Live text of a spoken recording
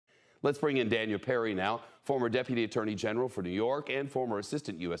Let's bring in Danya Perry now, former Deputy Attorney General for New York and former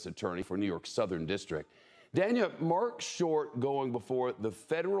Assistant U.S. Attorney for New York's Southern District. Danya, Mark Short going before the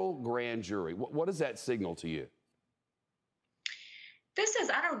federal grand jury. What does that signal to you? This is,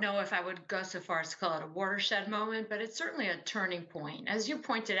 I don't know if I would go so far as to call it a watershed moment, but it's certainly a turning point. As you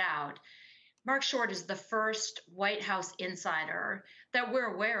pointed out, Mark Short is the first White House insider that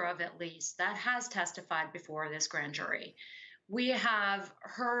we're aware of, at least, that has testified before this grand jury. We have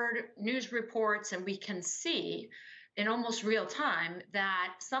heard news reports and we can see in almost real time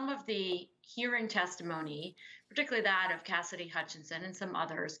that some of the hearing testimony, particularly that of Cassidy Hutchinson and some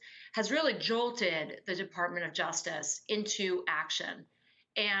others, has really jolted the Department of Justice into action.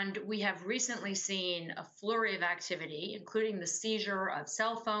 And we have recently seen a flurry of activity, including the seizure of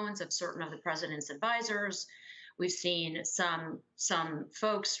cell phones of certain of the president's advisors. We've seen some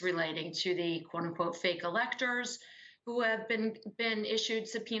folks relating to the quote unquote fake electors who have been issued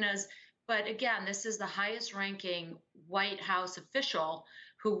subpoenas. But again, this is the highest ranking White House official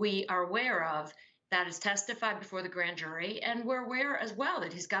who we are aware of that has testified before the grand jury. And we're aware as well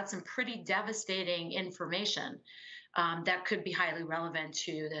that he's got some pretty devastating information that could be highly relevant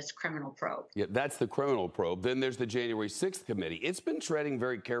to this criminal probe. Yeah, that's the criminal probe. Then there's the January 6th committee. It's been treading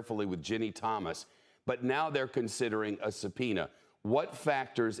very carefully with Ginny Thomas, but now they're considering a subpoena. What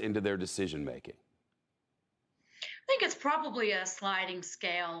factors into their decision making? I think it's probably a sliding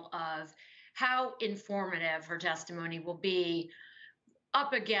scale of how informative her testimony will be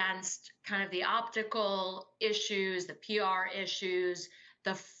up against kind of the optical issues, the PR issues,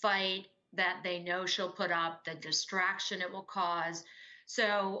 the fight that they know she'll put up, the distraction it will cause.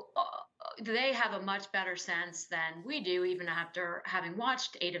 So they have a much better sense than we do, even after having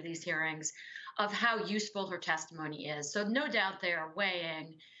watched 8 of these hearings, of how useful her testimony is. So no doubt they are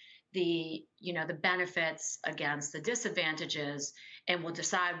weighing the benefits against the disadvantages and will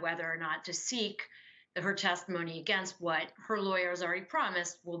decide whether or not to seek her testimony against what her lawyers already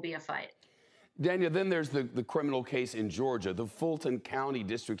promised will be a fight. Danya, then there's the criminal case in Georgia. The Fulton County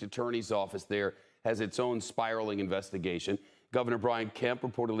District Attorney's Office there has its own spiraling investigation. Governor Brian Kemp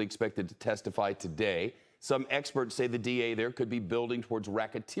reportedly expected to testify today. Some experts say the DA there could be building towards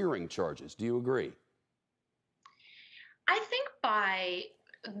racketeering charges. Do you agree? I think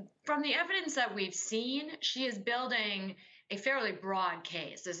from the evidence that we've seen, she is building a fairly broad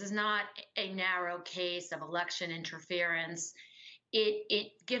case. This is not a narrow case of election interference.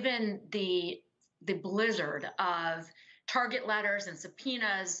 Given the blizzard of target letters and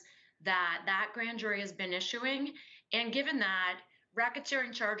subpoenas that grand jury has been issuing, and given that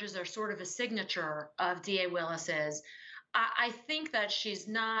racketeering charges are sort of a signature of DA Willis's, I think that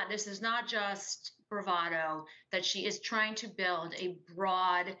this is not just bravado, that she is trying to build a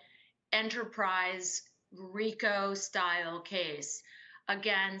broad enterprise RICO-style case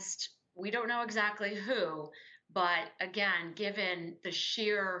against, we don't know exactly who, but again, given the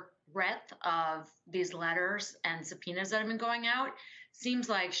sheer breadth of these letters and subpoenas that have been going out, seems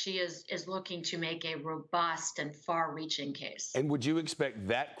like she is looking to make a robust and far-reaching case. And would you expect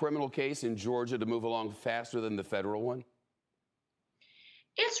that criminal case in Georgia to move along faster than the federal one?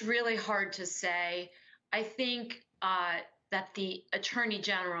 It's really hard to say. I think that the Attorney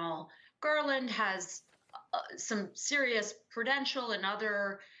General, Garland, has some serious prudential and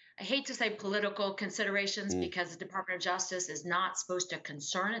other, I hate to say political considerations, because the Department of Justice is not supposed to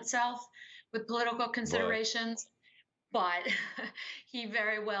concern itself with political considerations. But he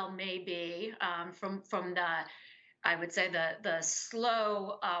very well may be, from the, I would say, the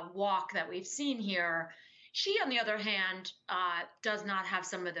slow walk that we've seen here. She, on the other hand, does not have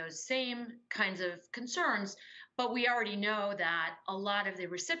some of those same kinds of concerns, but we already know that a lot of the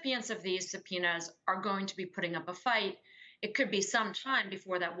recipients of these subpoenas are going to be putting up a fight. It could be some time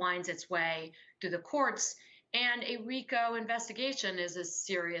before that winds its way through the courts, and a RICO investigation is a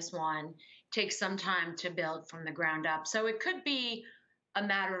serious one. Takes some time to build from the ground up. So it could be a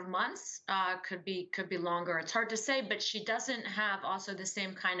matter of months, could be longer. It's hard to say, but she doesn't have also the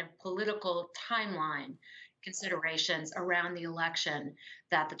same kind of political timeline considerations around the election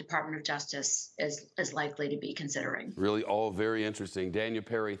that the Department of Justice is likely to be considering. Really all very interesting. Danya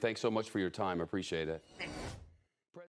Perry, thanks so much for your time. I appreciate it. Thanks.